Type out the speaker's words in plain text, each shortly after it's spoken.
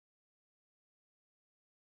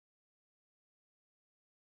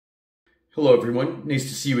Hello everyone, nice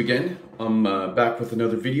to see you again. I'm back with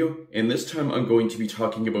another video, and this time I'm going to be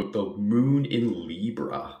talking about the moon in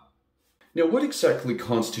Libra. Now, what exactly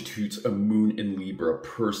constitutes a moon in Libra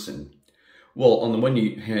person? Well, on the one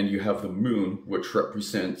hand, you have the moon, which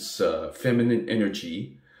represents feminine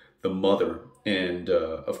energy, the mother, and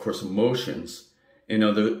of course emotions. And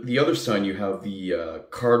on the other side, you have the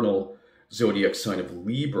cardinal zodiac sign of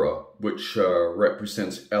Libra, which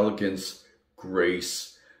represents elegance, grace,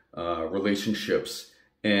 relationships,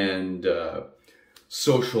 and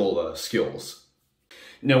social skills.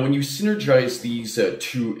 Now, when you synergize these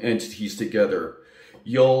two entities together,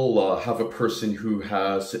 you'll have a person who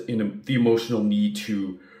has the emotional need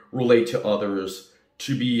to relate to others,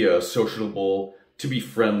 to be sociable, to be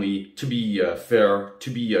friendly, to be fair, to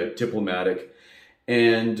be diplomatic,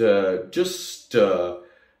 and just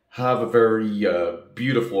have a very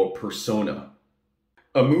beautiful persona.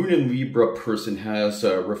 A moon in Libra person has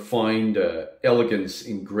refined elegance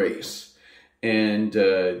and grace, and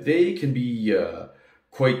they can be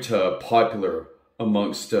quite popular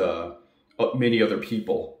amongst many other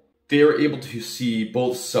people. They are able to see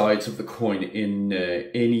both sides of the coin in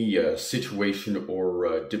any situation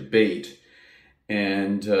or debate,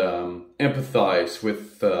 and empathize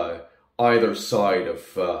with either side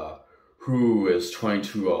of who is trying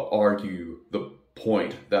to argue the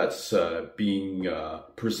point that's being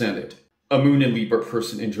presented. A moon in Libra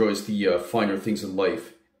person enjoys the finer things in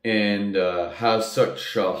life and has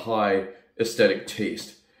such high aesthetic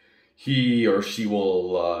taste. He or she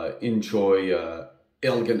will enjoy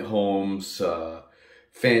elegant homes,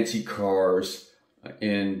 fancy cars,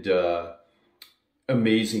 and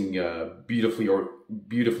amazing,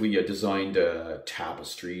 beautifully designed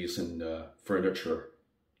tapestries and furniture.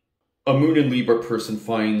 A moon in Libra person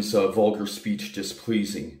finds vulgar speech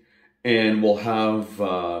displeasing and will have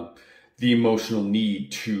the emotional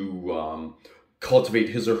need to cultivate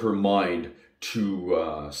his or her mind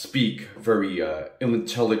to speak very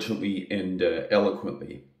intelligently and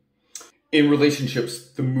eloquently. In relationships,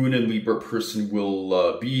 the moon in Libra person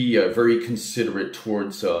will be very considerate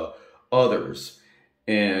towards others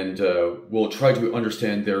and will try to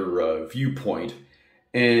understand their viewpoint,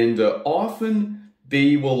 and often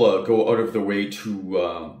they will go out of their way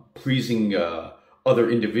to pleasing other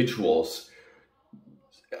individuals,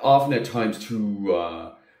 often at times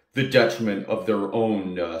to the detriment of their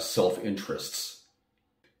own self-interests.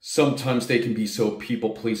 Sometimes they can be so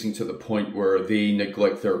people-pleasing to the point where they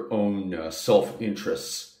neglect their own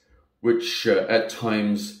self-interests, which at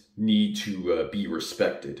times need to be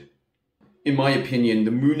respected. In my opinion,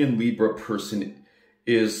 the moon in Libra person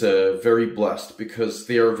is very blessed because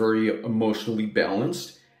they are very emotionally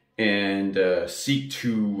balanced and seek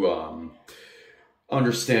to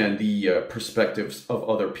understand the perspectives of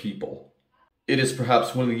other people. It is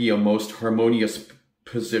perhaps one of the most harmonious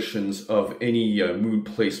positions of any moon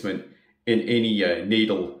placement in any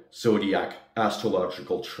natal zodiac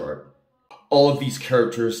astrological chart. All of these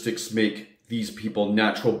characteristics make these people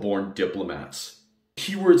natural-born diplomats.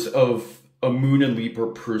 Keywords of a moon in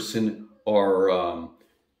Libra person are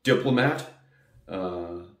diplomat,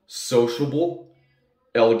 sociable,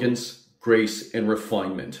 elegance, grace, and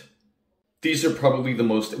refinement. These are probably the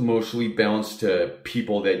most emotionally balanced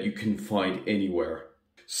people that you can find anywhere.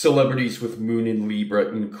 Celebrities with moon in Libra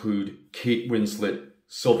include Kate Winslet,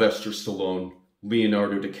 Sylvester Stallone,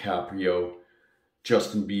 Leonardo DiCaprio,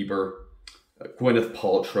 Justin Bieber, Gwyneth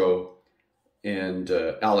Paltrow, and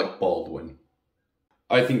Alec Baldwin.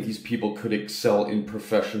 I think these people could excel in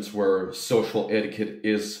professions where social etiquette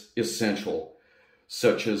is essential,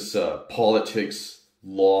 such as politics,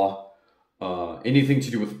 law, anything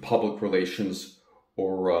to do with public relations,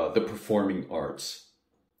 or the performing arts.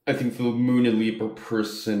 I think the moon in Libra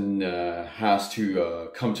person has to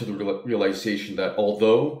come to the realization that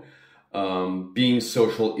although being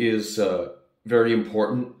social is very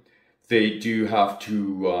important, they do have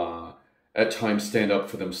to at times stand up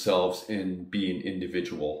for themselves and be an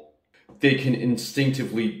individual. They can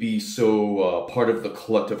instinctively be so part of the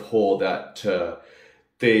collective whole that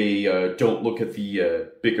they don't look at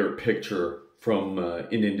the bigger picture from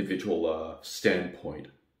an individual standpoint.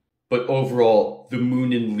 But overall, the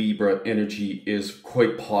moon in Libra energy is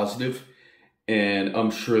quite positive, and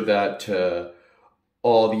I'm sure that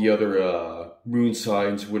all the other moon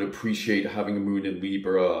signs would appreciate having a moon in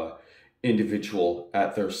Libra individual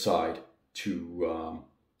at their side to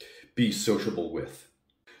be sociable with.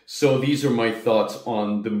 So these are my thoughts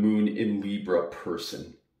on the moon in Libra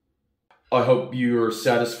person. I hope you're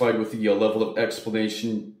satisfied with the level of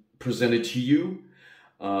explanation presented to you.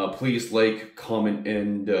 Please like, comment,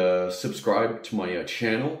 and subscribe to my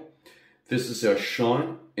channel. This is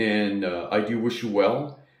Sean, and I do wish you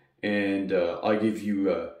well, and I give you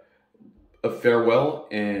a farewell,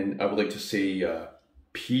 and I would like to say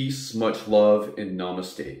peace, much love, and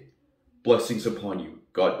namaste. Blessings upon you.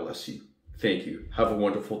 God bless you. Thank you. Have a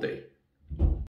wonderful day.